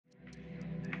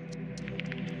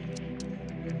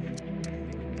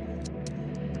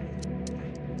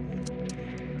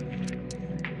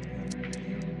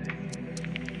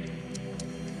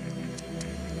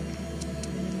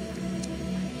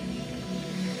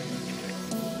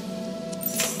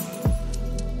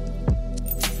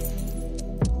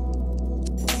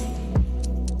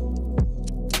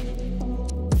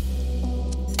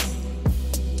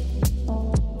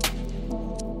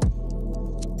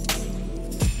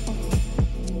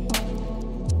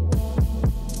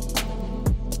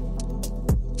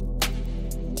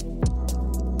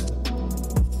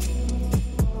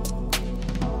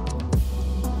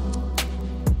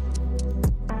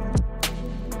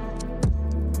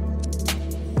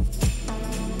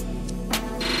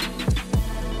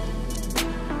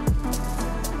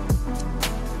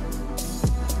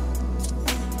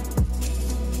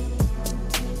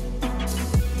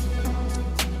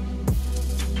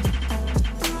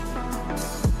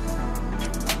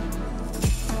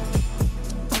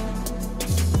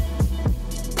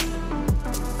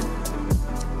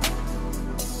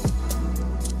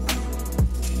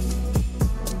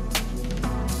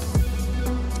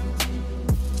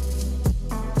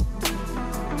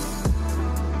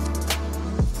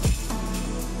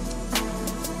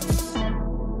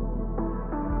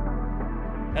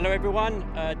everyone.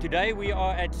 Today we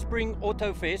are at Spring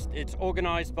Auto Fest. It's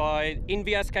organized by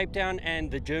Nvus Cape Town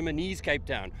and the Germanese Cape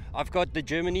Town. I've got the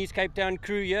Germanese Cape Town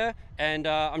crew here, and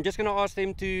I'm just going to ask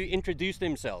them to introduce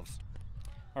themselves.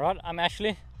 All right, I'm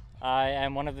Ashley. I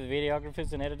am one of the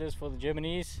videographers and editors for the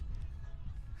Germanese.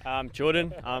 I'm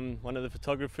Jordan. I'm one of the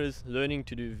photographers learning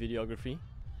to do videography.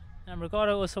 I'm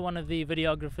Ricardo, also one of the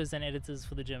videographers and editors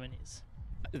for the Germanese.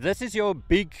 This is your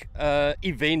big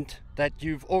event that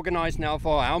you've organized now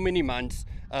for how many months?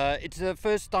 It's the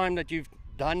first time that you've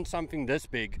done something this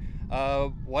big.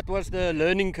 What was the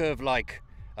learning curve like?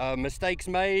 Mistakes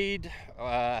made?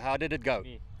 How did it go?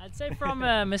 I'd say from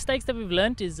mistakes that we've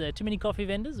learned is too many coffee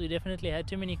vendors. We definitely had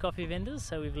too many coffee vendors,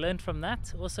 so we've learned from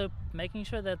that. Also making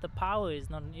sure that the power is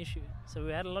not an issue. So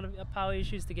we had a lot of power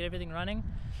issues to get everything running.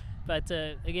 But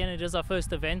again, it is our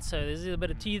first event, so there's a bit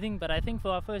of teething. But I think for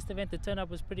our first event, the turnout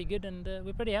was pretty good, and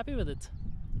we're pretty happy with it.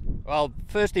 Well,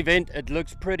 first event, it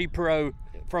looks pretty pro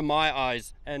from my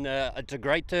eyes, and it's a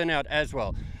great turnout as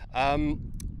well.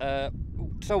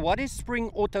 So what is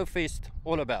Spring Auto Fest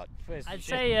all about? I'd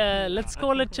say let's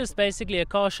call it just basically a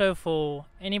car show for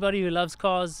anybody who loves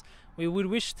cars. We would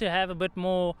wish to have a bit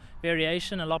more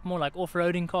variation, a lot more like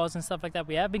off-roading cars and stuff like that.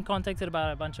 We have been contacted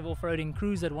about a bunch of off-roading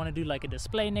crews that want to do like a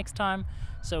display next time.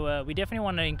 So we definitely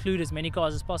want to include as many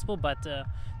cars as possible. But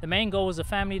the main goal is a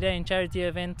family day and charity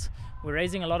event. We're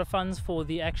raising a lot of funds for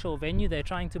the actual venue. They're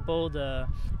trying to build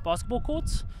basketball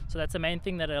courts. So that's the main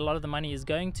thing that a lot of the money is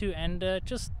going to. And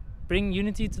just bring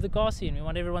unity to the car scene. We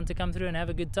want everyone to come through and have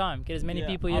a good time, get as many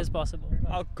people here as possible.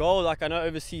 Our goal, like I know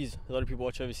overseas, a lot of people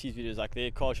watch overseas videos, like their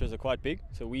car shows are quite big,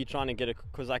 so we're trying to get it,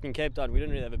 because like in Cape Town we don't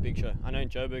really have a big show. I know in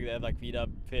Joburg they have like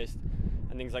V-Dub Fest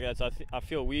and things like that, so I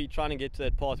feel we're trying to get to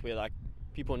that part where like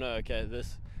people know, okay,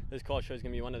 this car show is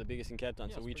going to be one of the biggest in Cape Town.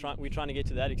 So we're trying to get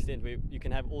to that extent where you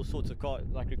can have all sorts of cars,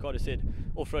 like Ricardo said,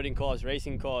 off-roading cars,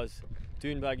 racing cars,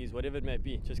 dune buggies, whatever it may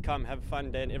be. Just come, have a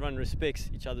fun day, and everyone respects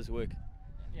each other's work.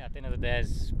 Yeah, at the end of the day,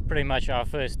 it's pretty much our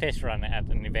first test run at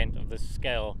an event of this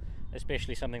scale,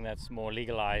 especially something that's more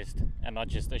legalized and not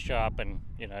just a show up and,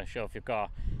 you know, show off your car.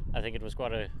 I think it was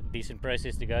quite a decent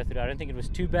process to go through. I don't think it was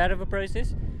too bad of a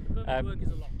process. Work is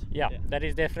a lot. Yeah, that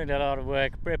is definitely a lot of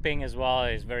work. Prepping as well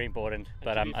is very important.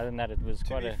 But other than that, it was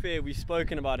quite a... To be fair, we've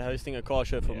spoken about hosting a car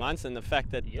show for months, and the fact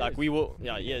that like we will,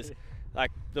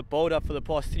 like the build up for the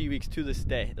past 3 weeks to this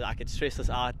day, like it stressed us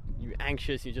out. You're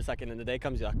anxious, you're just like, and then the day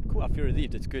comes, you're like, cool, I feel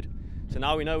relieved, it's good. So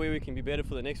now we know where we can be better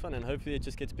for the next one, and hopefully it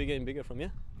just gets bigger and bigger from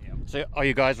here. Yeah. So are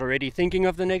you guys already thinking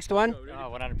of the next one?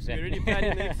 Oh, 100%. We're already planning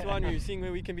the next one. We're seeing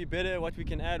where we can be better, what we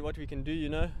can add, what we can do, you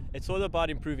know. It's all about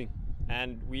improving.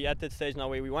 And we're at that stage now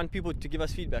where we want people to give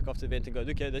us feedback after the event and go,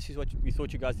 okay, this is what we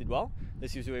thought you guys did well.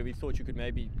 This is where we thought you could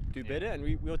maybe do better,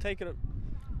 and we'll take it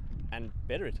and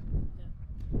better it.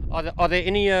 Yeah. Are there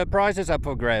any prizes up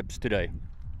for grabs today?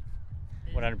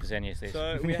 100% yes, there's.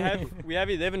 So we have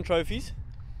 11 trophies,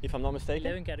 if I'm not mistaken.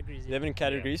 11 categories. 11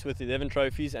 categories with 11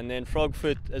 trophies, and then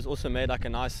Frogfoot has also made like a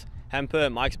nice hamper.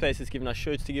 Mike Space has given us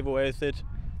shirts to give away with it.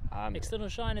 External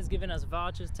Shine has given us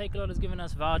vouchers. Take a Lot has given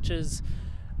us vouchers.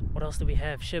 What else do we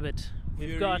have? Shibbit.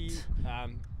 We've got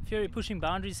Fury Pushing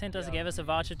Boundaries gave us a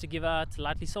voucher to give out.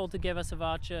 Lightly Salted gave us a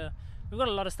voucher. We've got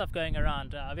a lot of stuff going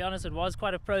around. I'll be honest, it was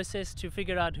quite a process to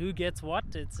figure out who gets what.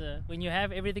 It's when you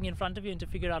have everything in front of you and to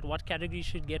figure out what category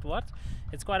should get what,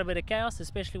 it's quite a bit of chaos,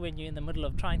 especially when you're in the middle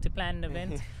of trying to plan an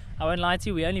event. I won't lie to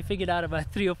you, we only figured out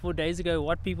about 3 or 4 days ago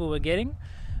what people were getting.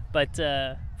 But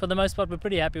for the most part, we're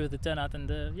pretty happy with the turnout,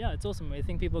 and yeah, it's awesome. We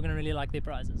think people are going to really like their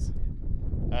prizes.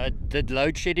 Did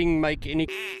load shedding make any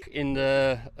in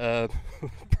the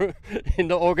in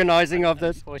the organizing of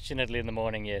this? Fortunately, in the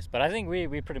morning, yes, but I think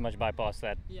we pretty much bypassed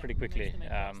that pretty quickly.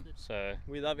 So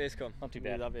we love Eskom. Not too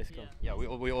bad. We love Eskom. Yeah,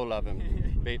 we all love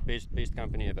him. best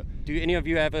company ever. Do any of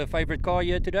you have a favorite car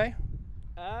here today?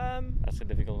 That's a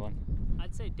difficult one.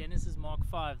 I'd say Dennis's Mark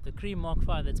V, the cream Mark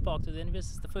V that's parked with Nvus.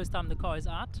 It's the first time the car is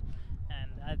out,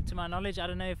 and to my knowledge, I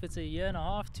don't know if it's a year and a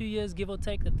half, 2 years, give or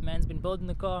take, that the man's been building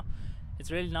the car. It's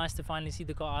really nice to finally see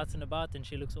the car out and about, and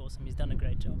she looks awesome. He's done a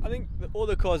great job. I think all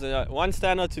the cars, one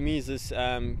standout to me is this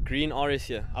green RS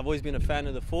here. I've always been a fan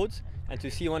of the Fords, and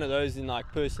to see one of those in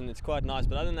like person, it's quite nice.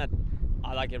 But other than that,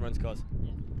 I like everyone's cars.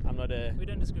 Yeah. I'm not a... We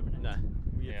don't discriminate. No,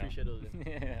 we appreciate all of them.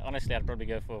 Yeah, honestly, I'd probably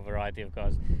go for a variety of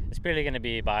cars. It's probably going to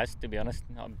be biased, to be honest.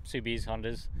 Subis,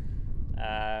 Hondas.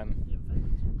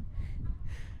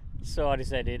 So hard to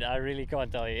say, dude. I really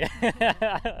can't tell you.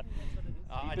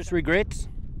 Just regrets?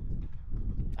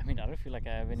 I mean, I don't feel like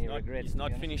I have any regrets. He's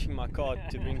not finishing my car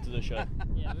to bring to the show.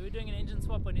 Yeah, we were doing an engine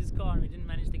swap on his car and we didn't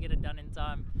manage to get it done in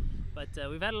time. But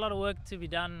we've had a lot of work to be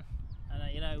done.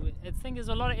 And, you know, I think there's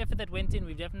a lot of effort that went in.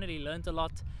 We've definitely learned a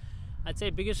lot. I'd say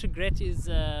biggest regret is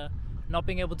not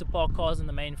being able to park cars in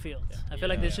the main field. I feel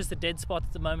like there's just a dead spot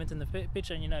at the moment in the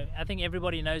pitch, and I think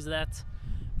everybody knows that.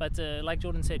 But like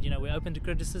Jordan said, we're open to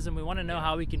criticism. We want to know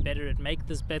how we can better it, make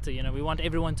this better. We want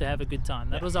everyone to have a good time.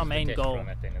 That was our main goal.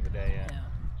 At the end of the day,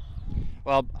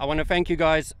 Well, I want to thank you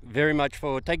guys very much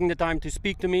for taking the time to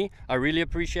speak to me. I really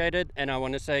appreciate it, and I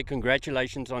want to say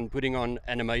congratulations on putting on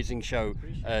an amazing show.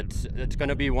 It's going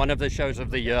to be one of the shows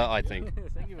of the year, I think.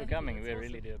 Thank you for coming. We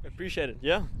really do Appreciate it.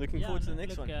 Yeah, looking forward to the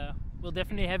next one. We'll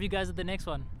definitely have you guys at the next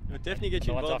one. We'll definitely get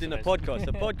you involved in the podcast.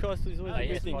 The podcast is always a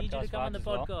good thing. We need you to come on the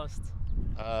podcast.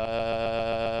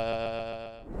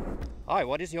 Hi,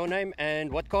 what is your name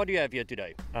and what car do you have here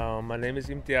today? My name is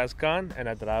Imtiyaaz Khan and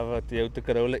I drive a Toyota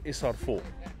Corolla SR4.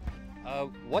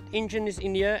 What engine is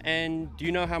in here and do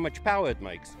you know how much power it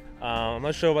makes? I'm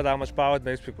not sure about how much power it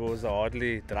makes because I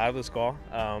hardly drive this car.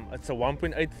 It's a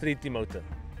 1.83T motor,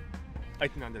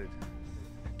 1800.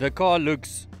 The car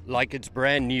looks like it's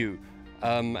brand new.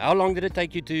 How long did it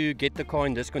take you to get the car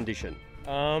in this condition?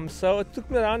 So it took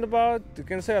me around about, you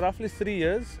can say, roughly 3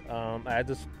 years. I had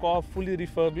this car fully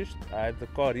refurbished. I had the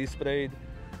car resprayed.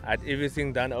 I had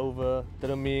everything done over,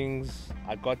 trimmings.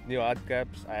 I got new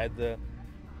hardcaps. I had the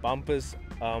bumpers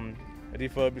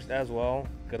refurbished as well.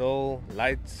 Grill,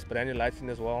 lights, brand new lights in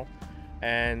as well.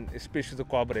 And especially the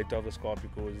carburetor of this car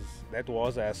because that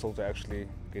was a hassle to actually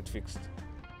get fixed.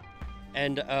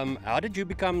 And how did you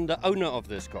become the owner of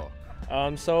this car?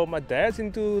 So my dad's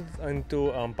into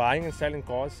buying and selling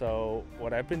cars. So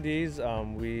what happened is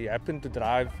we happened to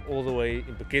drive all the way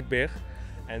in Pakketberg,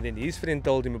 and then his friend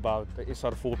told him about the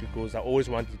SR4 because I always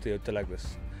wanted a Toyota like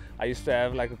this. I used to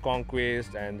have like a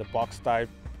Conquest and the box type,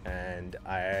 and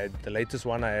the latest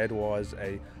one I had was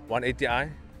a 180i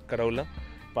Corolla,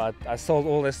 but I sold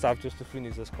all that stuff just to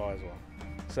finish this car as well.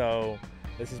 So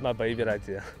this is my baby right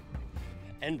here.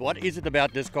 And what is it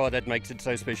about this car that makes it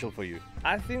so special for you?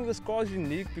 I think this car is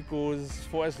unique because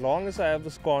for as long as I have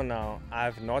this car now, I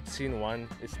have not seen one,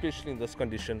 especially in this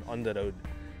condition, on the road.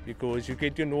 Because you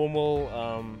get your normal,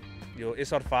 your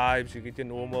SR5s, you get your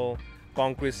normal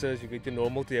Conquests, you get your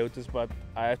normal Toyotas, but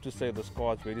I have to say this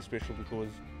car is very special because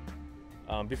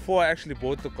before I actually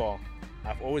bought the car,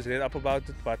 I've always read up about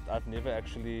it, but I've never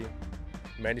actually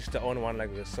managed to own one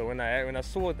like this. So when I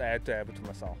saw it, I had to have it to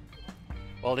myself.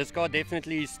 Well, this car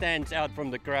definitely stands out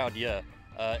from the crowd here.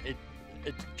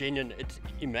 It's genuine, it's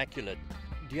immaculate.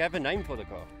 Do you have a name for the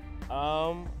car?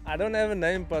 I don't have a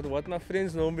name, but what my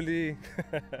friends normally,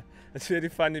 it's very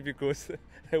funny because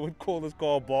they would call this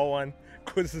car a bar one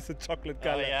because it's a chocolate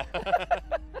color. Oh, yeah.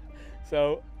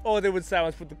 So, or they would say I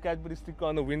must put the Cadbury sticker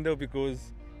on the window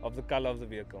because of the color of the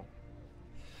vehicle.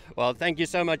 Well, thank you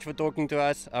so much for talking to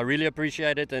us. I really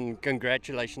appreciate it and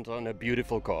congratulations on a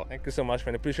beautiful car. Thank you so much,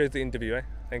 man. Appreciate the interview.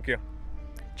 Thank you.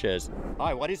 Cheers.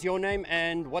 Hi, what is your name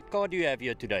and what car do you have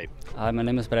here today? Hi, my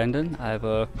name is Brandon. I have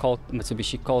a Colt,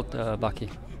 Mitsubishi Colt bakkie.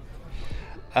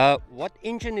 What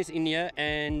engine is in here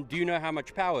and do you know how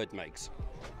much power it makes?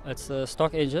 It's a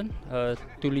stock engine,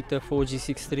 2-liter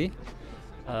 4G63.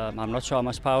 I'm not sure how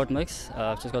much power it makes.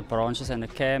 I've just got branches and a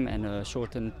cam and a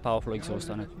shortened power flow exhaust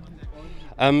on it.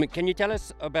 Can you tell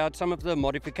us about some of the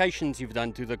modifications you've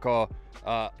done to the car?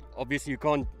 Obviously you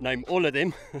can't name all of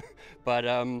them, but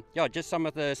yeah, just some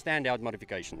of the standout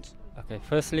modifications. Okay,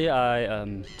 firstly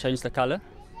I changed the color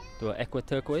to an aqua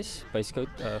turquoise base coat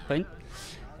paint,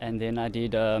 and then I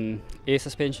did air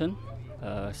suspension,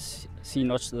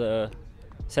 C-notched the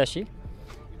chassis,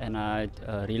 and I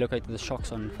relocated the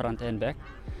shocks on front and back.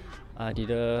 I did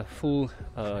a full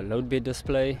load bed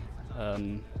display,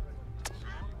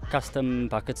 custom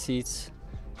bucket seats,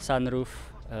 sunroof,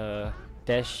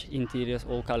 dash interiors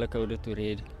all color coded to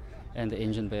red, and the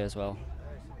engine bay as well.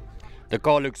 The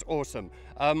car looks awesome.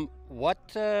 How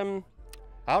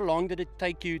long did it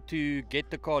take you to get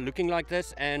the car looking like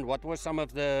this, and what were some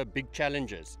of the big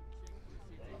challenges?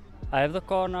 I have the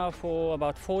car now for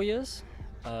about 4 years.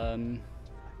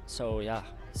 So yeah,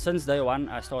 since day one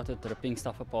I started ripping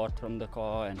stuff apart from the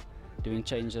car and doing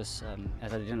changes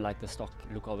as I didn't like the stock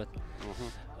look of it.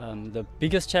 The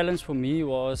biggest challenge for me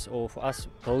was, or for us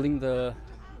building the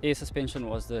air suspension,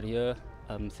 was the rear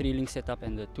 3-link setup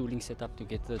and the 2-link setup to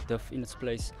get the diff in its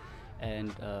place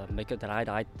and make it ride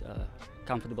height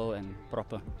comfortable and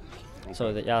proper.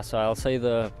 So so I'll say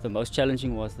the most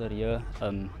challenging was the rear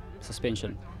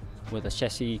suspension, with the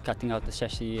chassis, cutting out the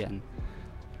chassis and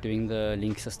doing the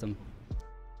link system.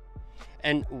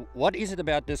 And what is it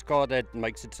about this car that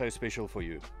makes it so special for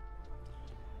you?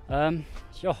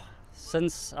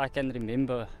 Since I can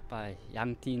remember, by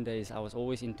young teen days, I was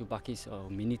always into bakkies or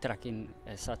mini trucking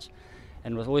as such,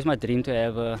 and it was always my dream to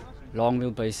have a long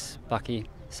wheelbase bakkie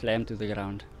slammed to the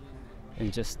ground.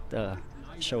 and just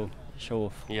show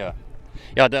off. Yeah,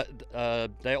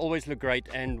 they always look great,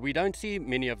 and we don't see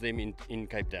many of them in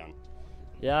Cape Town.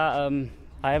 Yeah,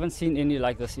 I haven't seen any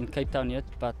like this in Cape Town yet,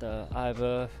 but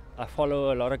I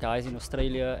follow a lot of guys in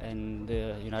Australia and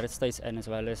the United States and as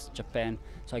well as Japan,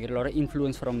 so I get a lot of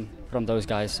influence from those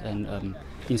guys and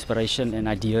inspiration and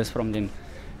ideas from them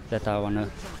that I want to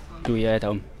do here at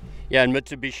home. Yeah, and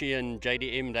Mitsubishi and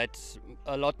JDM, that's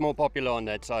a lot more popular on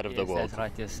that side of the world. That's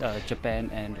right, yes, Japan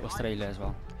and Australia as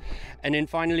well. And then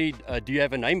finally, do you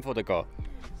have a name for the car?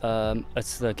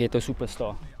 It's the Ghetto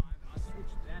Superstar.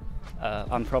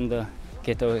 I'm from the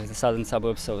ghetto, the southern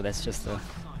suburbs, so that's just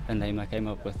a name I came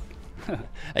up with.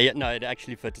 Yeah, no, it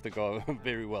actually fits the car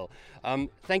very well.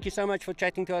 Thank you so much for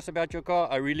chatting to us about your car.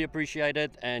 I really appreciate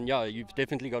it, and yeah, you've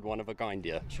definitely got one of a kind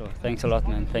here. Sure, thanks a lot,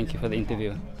 man. Thank you for the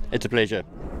interview. It's a pleasure.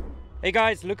 Hey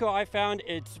guys, look who I found.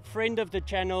 It's friend of the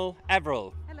channel,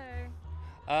 Avril.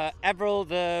 Hello. Avril,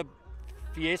 the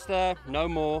Fiesta, no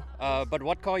more. But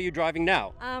what car are you driving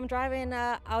now? I'm driving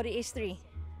Audi S3.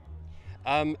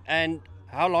 And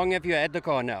how long have you had the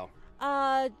car now?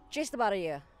 Just about a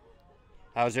year.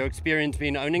 How's your experience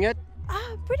been owning it?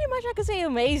 Pretty much I could say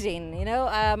amazing. You know,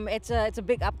 it's a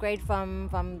big upgrade from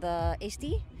the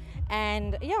ST,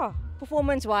 and yeah,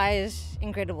 performance-wise,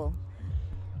 incredible.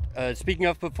 Speaking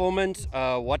of performance,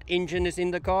 what engine is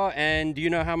in the car, and do you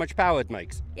know how much power it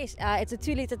makes? Yes, it's a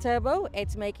 2-liter turbo.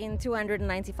 It's making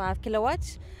 295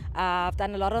 kilowatts. I've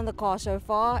done a lot on the car so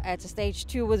far. It's a stage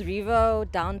 2 with Revo,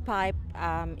 downpipe,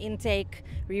 intake,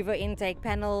 Revo intake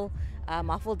panel,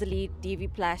 muffle delete,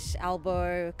 DV plus,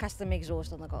 elbow, custom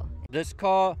exhaust on the car. This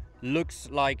car looks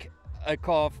like a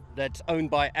car that's owned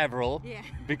by Avril. Yeah.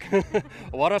 Because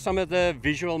what are some of the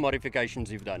visual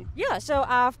modifications you've done? Yeah, so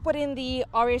I've put in the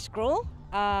RS grille,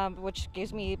 which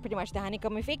gives me pretty much the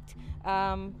honeycomb effect.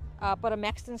 I put a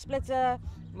Maxton splitter,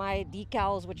 my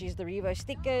decals, which is the Revo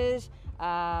stickers,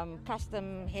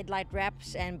 custom headlight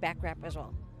wraps and back wrap as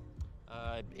well.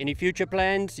 Any future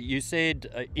plans? You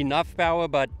said enough power,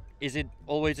 but is it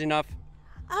always enough?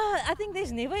 I think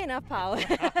there's never enough power.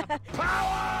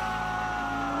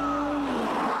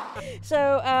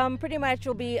 So pretty much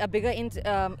will be a bigger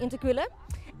intercooler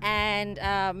and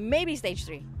maybe stage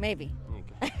 3, maybe.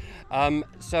 Okay.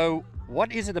 So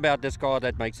what is it about this car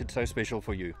that makes it so special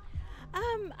for you?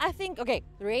 I think, okay,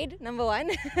 red, number 1.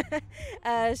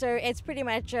 So it's pretty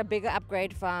much a bigger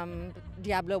upgrade from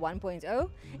Diablo 1.0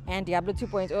 and Diablo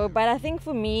 2.0. But I think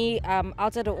for me,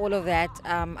 outside of all of that,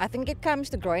 I think it comes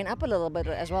to growing up a little bit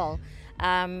as well.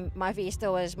 My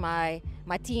Fiesta was my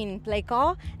teen play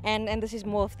car, and this is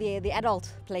more of the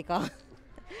adult play car.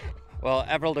 Well,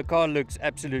 Avril, the car looks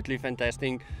absolutely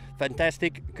fantastic.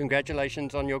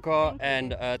 Congratulations on your car,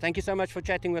 and thank you so much for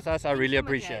chatting with us. I really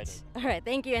appreciate it. All right,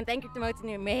 thank you, and thank you to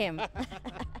promoting Mayhem.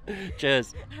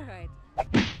 Cheers. All right.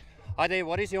 Hi there,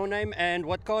 what is your name and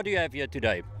what car do you have here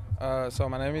today? So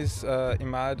my name is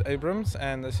Imaad Abrams,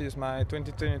 and this is my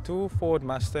 2022 Ford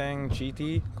Mustang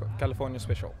GT California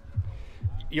Special.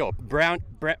 Yeah, brand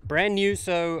new.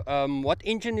 So what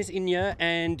engine is in here,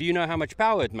 and do you know how much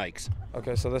power it makes?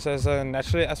 Okay, so this is a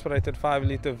naturally aspirated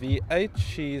 5-liter V8.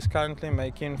 She's currently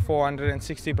making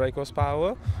 460 brake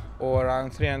horsepower, or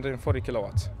around 340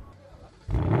 kilowatts.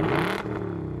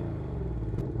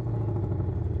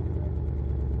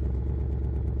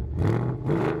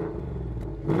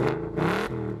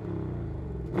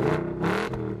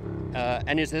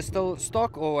 And is this still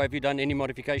stock, or have you done any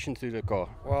modifications to the car?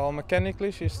 Well,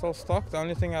 mechanically she's still stock. The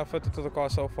only thing I've fitted to the car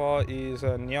so far is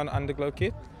a neon underglow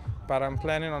kit, but I'm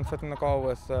planning on fitting the car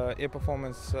with air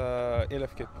performance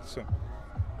airlift kit soon.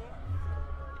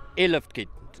 Airlift kit.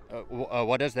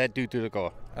 What does that do to the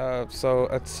car? So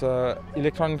it's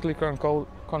electronically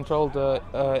controlled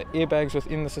airbags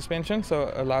within the suspension, so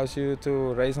it allows you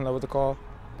to raise and lower the car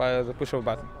by the push of a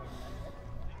button.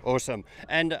 Awesome.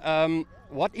 And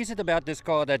what is it about this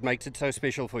car that makes it so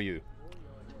special for you?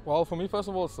 Well, for me, first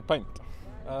of all, it's the paint.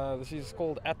 This is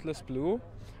called Atlas Blue,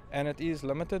 and it is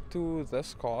limited to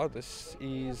this car. This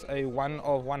is a 1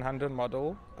 of 100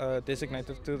 model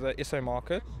designated to the SA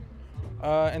market.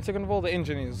 And second of all, the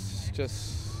engine is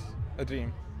just a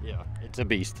dream. Yeah, it's a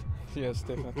beast. Yes,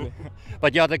 definitely.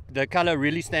 But yeah, the color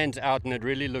really stands out, and it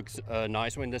really looks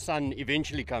nice when the sun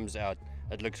eventually comes out.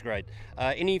 It looks great.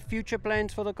 Any future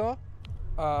plans for the car?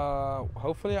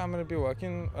 Hopefully I'm going to be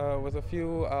working with a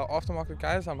few aftermarket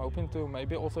guys. I'm hoping to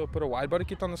maybe also put a wide body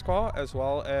kit on this car, as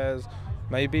well as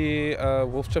maybe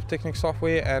Wolf Chip Technic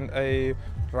software and a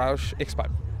Roush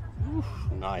X-Pipe.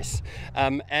 Nice.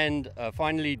 And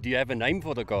finally, do you have a name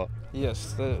for the car?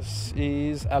 Yes, this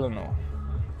is Eleanor.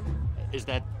 Is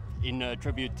that in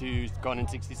tribute to Gone in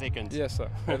 60 Seconds. Yes, sir.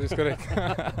 That is correct.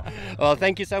 Well,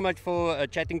 thank you so much for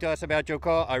chatting to us about your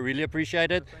car. I really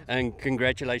appreciate it, and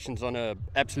congratulations on an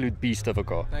absolute beast of a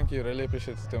car. Thank you. Really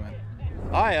appreciate it too, man.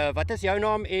 Hi, wat is jouw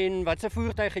naam en wat 'n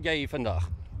voertuig het jy hier vandag?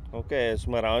 Okay, is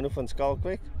Maranoux van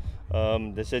Skalkwyk.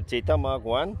 Dis 'n Jetta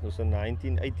MK1, dis 'n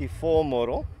 1984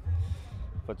 model.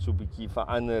 Wat so 'n bietjie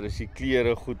verander is, die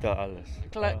kleure goed en alles.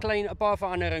 Klein 'n paar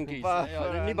veranderingkies.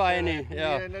 Ja, nie baie nie.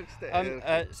 Ja. Nee, niks te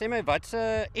erg. Sê my, wat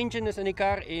se engine is in die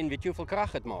kar en weet jy hoeveel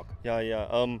krag dit maak? Ja,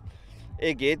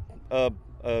 ek het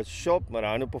 'n shop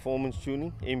Maranoux Performance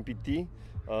Tuning, MPT.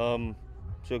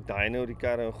 So ek daai nou die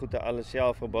kar en goed en alles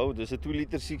self gebou. Dis 'n 2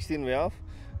 liter 16 valve.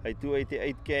 Hy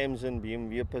 288 cams en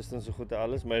BMW pistons en goed en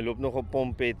alles, maar hy loop nog op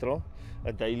pomp petrol.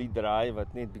 'n daily draai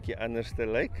wat net bietjie anders te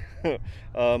lyk.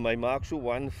 Hy maak so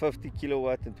 150 kW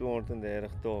en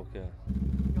 230 torque, ja.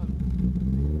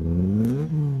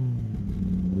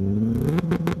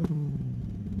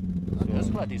 Dis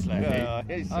glad nie sleg nie. Ja,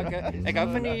 okay. Ek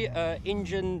hou van die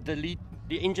engine delete,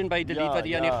 die engine by delete wat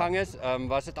hier aan die gang is.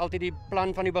 Was dit altyd die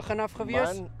plan van die begin af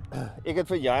gewees? Man, ek het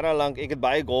vir jare lank, ek het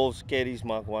baie Golfs, Caddies,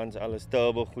 Mach-1s, alles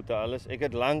turbo goed en alles. Ek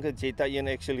het lank 'n Jetta 1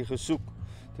 actually gesoek.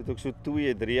 Toe ek so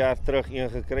 2-3 jaar terug een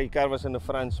gekry. Die kar was in 'n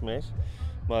Frans mes,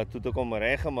 maar toe ek hom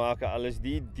reggemaak en alles.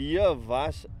 Die idee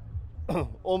was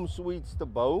om so iets te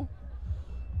bou,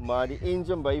 maar die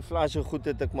engine byflash so goed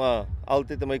het ek maar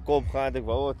altyd in my kop gehad. Ek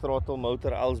wou 'n throttle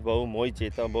motor als bou, mooi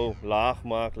Jetta bou, laag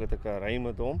maak dat ek kan ry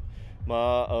met hom.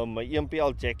 Maar my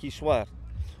 1PL Jackie swart,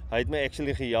 hy het my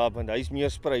actually gehelp want hy's meer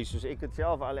sprei, soos ek het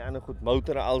self al die ander goed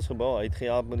motor als gebou. Hy het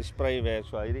gehelp met die spreiwerk,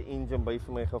 so hy het die engine by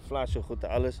vir my geflash so goed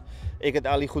alles. Ek het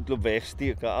al die goed loop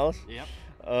wegsteek als. Ja.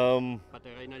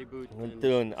 Battery na die boot. En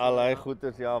toen al die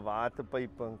goeders, ja,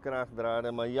 waterpype en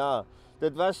kragdrade, maar ja,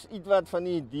 dit was iets wat van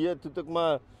die idee toe ek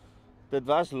maar dit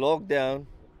was lockdown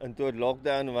en toe het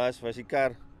lockdown was die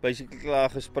kar basically klaar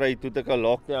gesprei. Toe ek 'n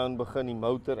lockdown begin die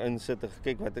motor insit en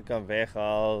gekyk wat ek kan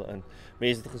weghaal en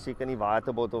mense het gesê kan die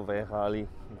waterbottel weghaal nie.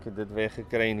 Ek het dit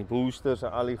weggekry en die boosters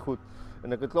en al die goed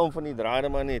en ek het klomp van die drade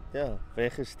maar net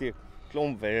weggesteek.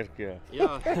 Klomp werk, ja.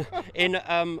 Ja. En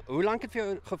hoe lank het vir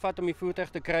jou gevat om die voertuig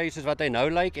te kry soos wat hy nou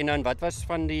lyk en dan wat was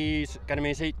van die kan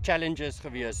mense sê challenges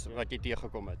gewees wat jy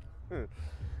teëgekom het?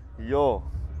 Ja,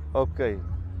 okay.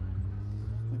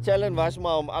 Die challenge was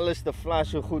maar om alles te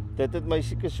flash so goed. Dit het my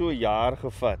seker so 'n jaar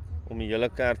gevat om die hele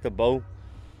kar te bou.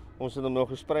 Ons het hom nog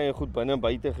gesprei en goed binne en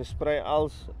buite gesprei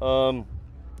als.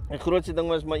 Die grootste ding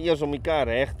was maar eers om die kar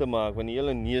reg te maak want die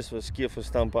hele neus was skeef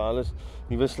gestamp en alles.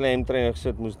 Nuwe slijmtrein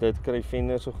gesit, moes dit kry,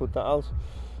 fenders so goed en als.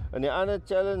 En die ander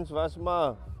challenge was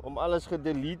maar om alles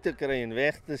gedelete te kry en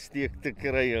weg te steek te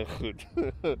kry en goed.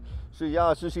 So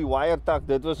ja, soos die wire tuck,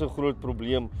 dit was 'n groot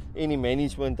probleem en die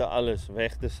management en alles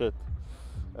weg te sit.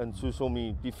 En soos om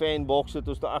die fanbox het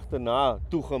ons daar agterna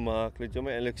toegemaak, dat jy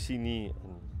my eintlik sien nie.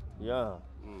 En, ja,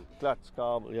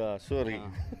 klatskabel, ja, sorry. Ja.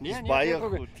 Nee, baie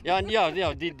goed. Ja,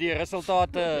 die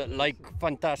resultate lyk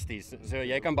fantasties. So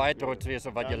jy kan baie trots wees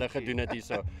op wat jy gedoen het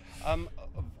hierso.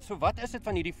 So wat is dit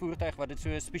van hierdie voertuig wat dit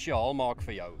so spesiaal maak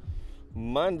vir jou?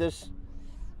 Man, dis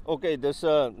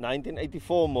 'n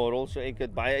 1984 model, so ek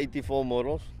het baie 84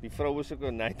 models. Die vrou is ook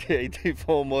 'n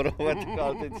 1984 model wat ek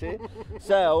altyd sê.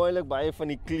 Sy hou eintlik baie van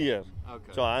die kleur.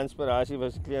 Okay. So haar inspirasie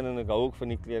was die kleur en ek hou ook van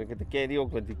die kleur. Ek het 'n Caddy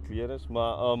ook wat die kleur is,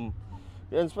 maar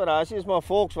die inspirasie is maar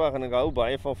Volkswagen. Ek hou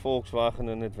baie van Volkswagen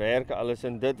en dit werk alles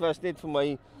en dit was net vir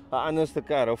my 'n anderste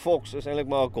kar. 'n Fox is eintlik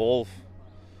maar 'n Golf.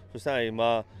 Verstaan jy,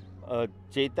 maar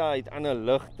Jetta het ander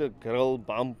ligte, grill,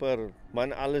 bumper,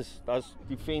 man alles, das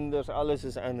die fenders, alles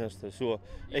is anderste. So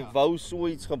ek wou so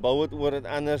iets gebou het oor dit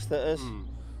anderste is.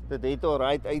 Dit het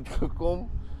alright uitgekom.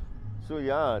 So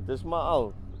ja, dis maar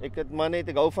al.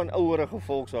 Ek hou van ouerige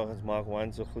Volkswagens,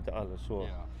 Mach-1 so goed alles so.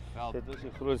 Ja. Wel, dit was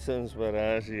die grootste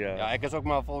inspirasie, ja. Ja, ek is ook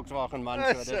maar 'n Volkswagen man,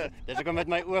 so dis ek met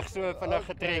my oog so vinnig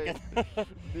getrek het.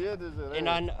 Nee, dis reg. En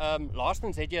dan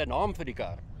laastens het jy 'n naam vir die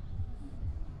kar.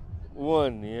 O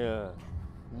nee.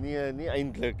 Nee, nie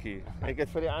eintlik nie. Ek het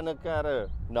vir die ander karre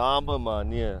name maar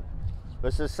nee.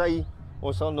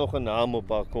 Ons sal nog 'n naam op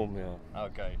haar kom, ja.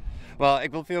 Okay. Wel,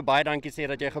 ek wil vir jou baie dankie sê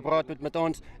dat jy gepraat het met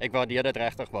ons. Ek waardeer dit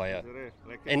regtig baie.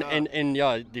 En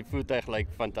ja, die voertuig lyk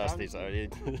fantasties.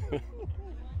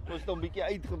 Ons het hom 'n bietjie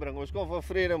uitgebring. Ons kom van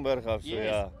Vredenburg af, so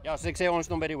ja. Ja, so ek sê ons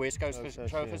het hom by die West Coast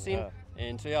show gesien. Ja.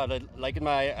 En so ja, dit lyk dit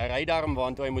my hy ry daarom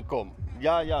waartoe hy moet kom.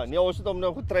 Ja, nee, ons het hom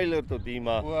nou getrailer tot hier,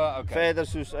 maar verder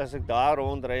soos as ek daar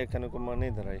rondry, kan ek hom maar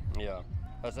net ry. Ja.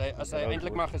 As hy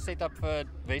eintlik maar geset up vir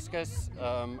Weskus,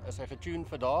 is hy getuned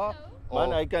vir daar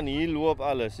Man, hy kan hier loop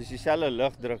alles. Dis dieselfde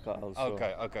lugdrukke also.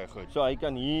 Okay, goed. So hy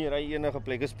kan hier ry enige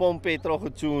plek. Is pomp petrol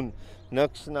getune,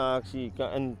 niks snaaks, jy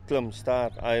kan inklim,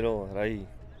 start, idle, ry.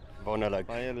 Wonderlik.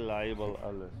 Baie reliable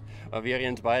alles. Maar weer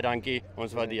eens baie dankie.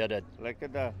 Ons waardeer dit.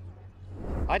 Lekker dag.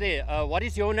 Hi there. What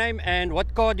is your name and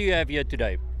what car do you have here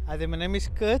today? Hi there, my name is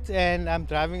Kurt and I'm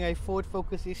driving a Ford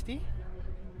Focus ST.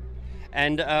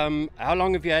 And how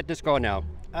long have you had this car now?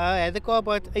 I had the car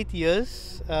about 8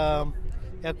 years.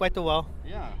 Yeah, quite a while.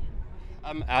 Yeah.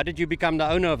 How did you become the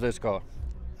owner of this car?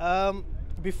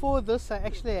 Before this, I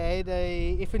actually had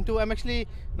a FN2. I'm actually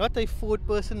not a Ford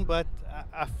person, but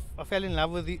I fell in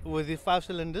love with the 5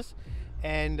 cylinders,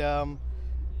 and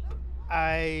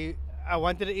I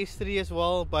wanted an S3 as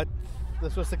well, but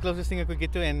this was the closest thing I could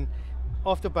get to, and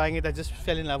after buying it, I just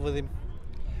fell in love with him.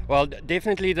 Well,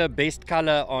 definitely the best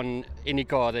color on any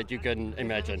car that you can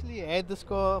imagine. I actually had this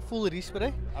car full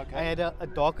respray. Okay. I had a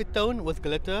darker tone with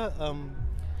glitter.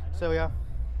 So yeah.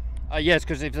 Yes,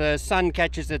 because if the sun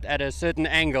catches it at a certain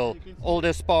angle, all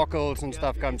the sparkles and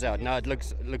stuff comes out. Now it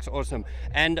looks awesome.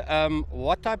 And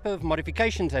what type of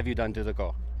modifications have you done to the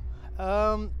car?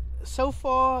 So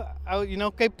far,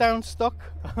 Cape Town stock.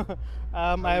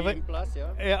 I have OEM Plus,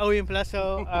 yeah. Yeah, OEM Plus.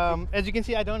 So as you can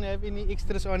see, I don't have any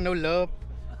extras on, no lurp,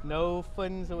 no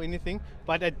fins or anything.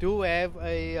 But I do have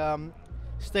a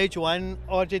stage 1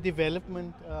 RJ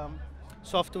development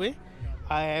software.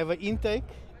 I have an intake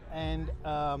and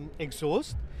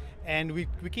exhaust, and we're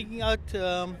kicking out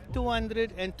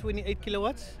 228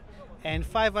 kilowatts and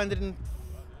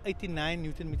 589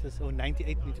 Newton meters, or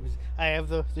 98 Newton meters. I have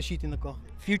the sheet in the car.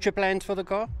 Future plans for the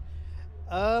car?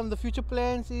 The future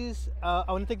plans is I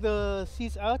want to take the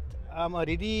seats out. I'm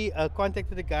already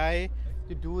contacted a guy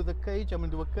to do the cage. I'm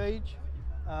going to do a cage.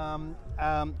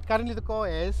 Currently the car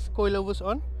has coilovers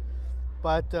on,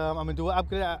 but I'm going to do an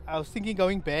upgrade. I was thinking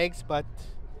going bags, but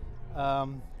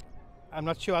I'm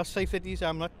not sure how safe it is.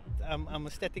 I'm a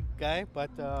static guy,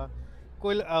 but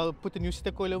I'll put the new set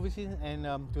of coilovers in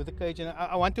and do the cage. And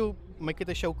I want to make it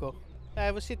a show car. I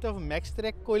have a set of Max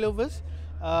Track coilovers.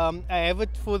 I have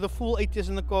it for the full 8 years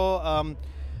in the car.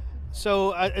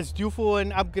 So it's due for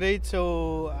an upgrade.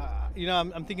 So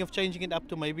I'm thinking of changing it up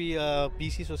to maybe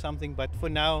BCs or something. But for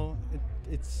now,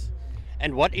 it's.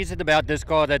 And what is it about this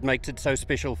car that makes it so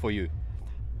special for you?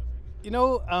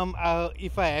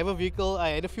 If I have a vehicle, I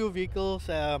had a few vehicles.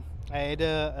 I had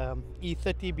a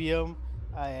E30 BM.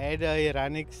 I had a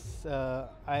Ranix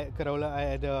Corolla. I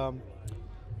had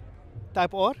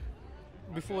Type R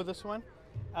before this one.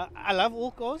 I love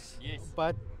all cars, yes,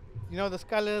 but the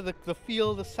color, the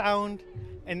feel, the sound,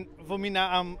 and for me now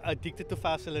I'm addicted to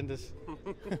 5 cylinders.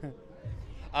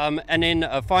 And then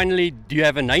finally, do you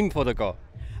have a name for the car?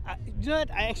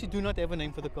 I actually do not have a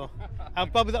name for the car.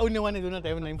 I'm probably the only one who do not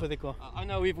have a name for the car. I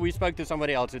know we spoke to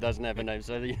somebody else who doesn't have a name,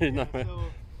 so you know. So,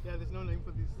 yeah, there's no name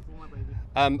for this for my baby.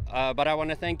 But I want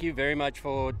to thank you very much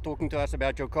for talking to us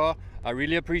about your car. I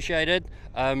really appreciate it.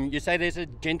 You say there's a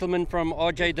gentleman from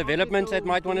RJ Developments that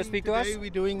might want to speak to us? Today we're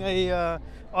doing a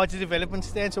RJ Development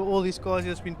stand, so all these cars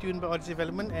have been tuned by RJ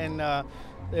Development, and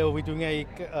we're doing a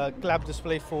club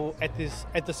display at this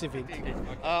event.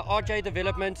 RJ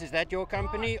Developments, is that your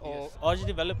company? Or? Yes. RJ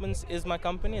Developments is my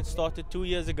company. It started 2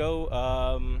 years ago,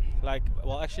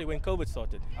 actually when COVID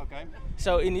started. Okay.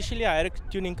 So initially I had a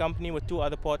tuning company with 2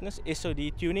 other partners,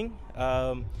 SOD Tuning.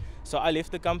 So I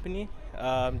left the company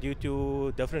due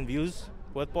to different views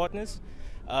with partners.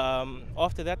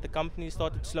 After that, the company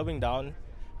started slowing down.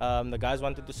 The guys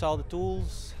wanted to sell the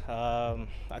tools.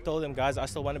 I told them, guys, I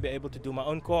still want to be able to do my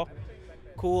own car.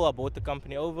 Cool, I bought the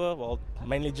company over, well,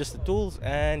 mainly just the tools.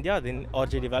 And yeah, then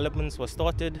RJ Developments was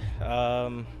started.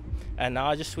 And now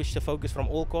I just switched the focus from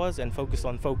all cars and focused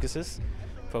on focuses.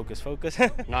 Focus.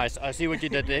 Nice, I see what you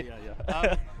did there.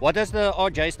 Yeah. What does the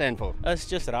RJ stand for? It's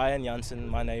just Ryan Jansen,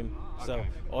 my name. Okay. So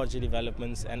RJ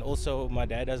Developments, and also my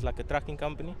dad has like a trucking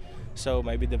company, so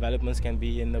maybe developments can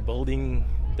be in the building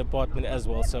department as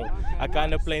well. So I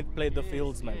kind of played the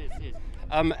fields, man.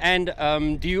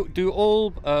 Yes. Do you do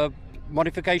all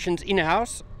modifications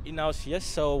in-house? In-house, yes.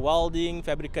 So welding,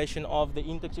 fabrication of the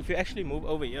intakes. If you actually move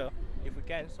over here, if we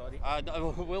can, sorry.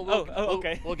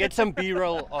 Okay. We'll get some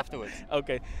B-roll afterwards.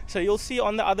 Okay, so you'll see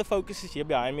on the other focuses here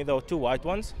behind me, there are 2 white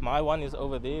ones. My one is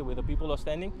over there where the people are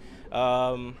standing.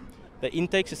 The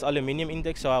intakes is aluminium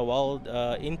intakes, so I weld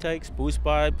intakes, boost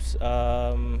pipes,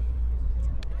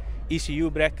 ECU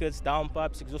brackets,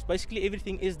 downpipes, exhaust. Basically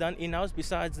everything is done in-house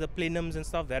besides the plenums and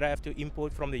stuff that I have to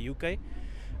import from the UK.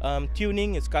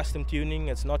 Tuning, it's custom tuning,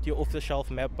 it's not your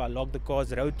off-the-shelf map. I log the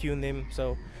cars, road tune them.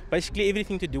 So basically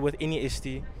everything to do with any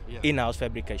ST, in-house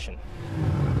fabrication.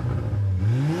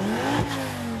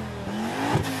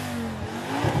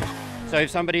 So if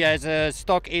somebody has a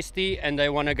stock ST and they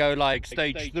want to go like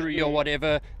stage 3 or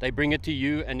whatever, they bring it to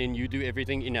you and then you do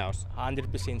everything in-house.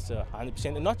 100%, sir.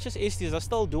 100%. And not just STs. I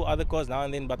still do other cars now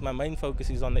and then, but my main focus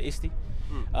is on the ST.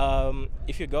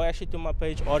 If you go actually to my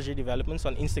page, RJ Developments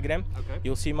on Instagram,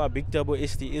 you'll see my big turbo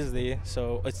ST is there.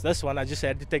 So it's this one. I just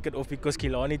had to take it off because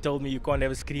Kilani told me you can't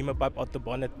have a screamer pipe out the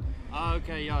bonnet.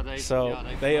 Okay, yeah,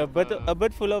 they're a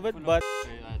bit full of it, but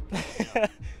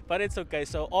but it's okay.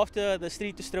 So after the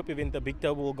street to strip event, the big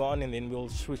turbo will go on, and then we'll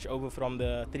switch over from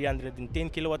the 310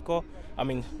 kilowatt car,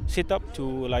 setup,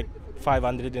 to like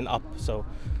 500 and up. So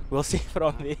we'll see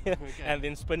from there, and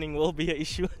then spinning will be an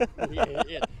issue.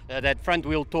 That front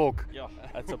wheel torque. Yeah,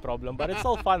 that's a problem, but it's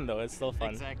still fun though. It's still fun.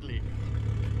 Exactly.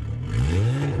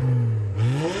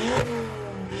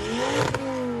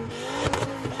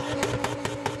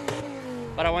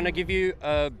 But I want to give you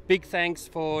a big thanks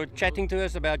for chatting to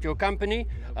us about your company.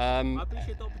 I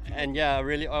appreciate the opportunity. And yeah,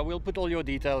 really, I will put all your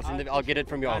details in I'll get it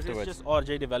from you afterwards. It's just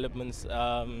RJ Developments.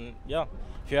 Yeah,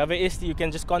 if you have a ST, you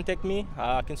can just contact me.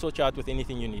 I can sort you out with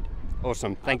anything you need.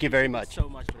 Awesome. Thank you very much. So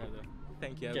much, brother.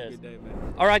 Thank you. Have a good day,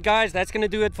 man. All right, guys, that's going to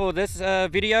do it for this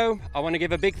video. I want to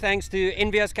give a big thanks to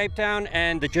Nvus Cape Town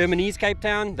and the Germanese Cape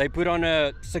Town. They put on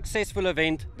a successful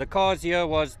event. The cars here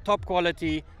was top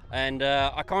quality, and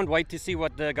I can't wait to see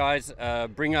what the guys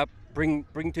bring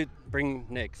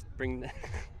next.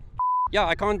 Yeah,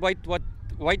 I can't wait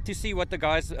to see what the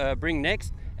guys bring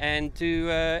next. And to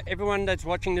everyone that's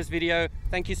watching this video,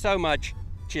 thank you so much.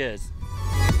 Cheers.